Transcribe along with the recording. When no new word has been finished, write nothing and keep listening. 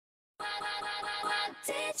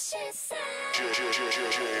she say?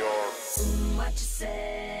 What you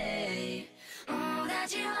say?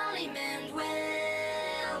 That you only meant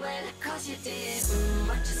well, cause you did.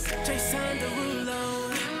 What you say? Jason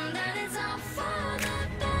Derulo. That it's all for the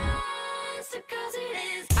best, cause it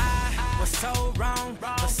is. I was so wrong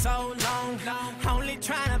for so long, only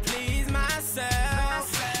trying to please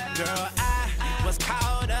myself. Girl, I was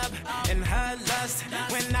caught up in her lust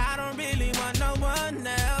when I don't really want no one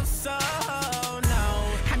else. So no,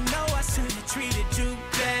 I know I should have treated you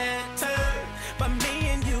better, but me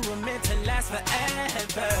and you were meant to last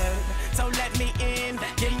forever. So let me in,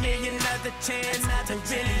 give me another chance to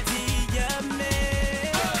really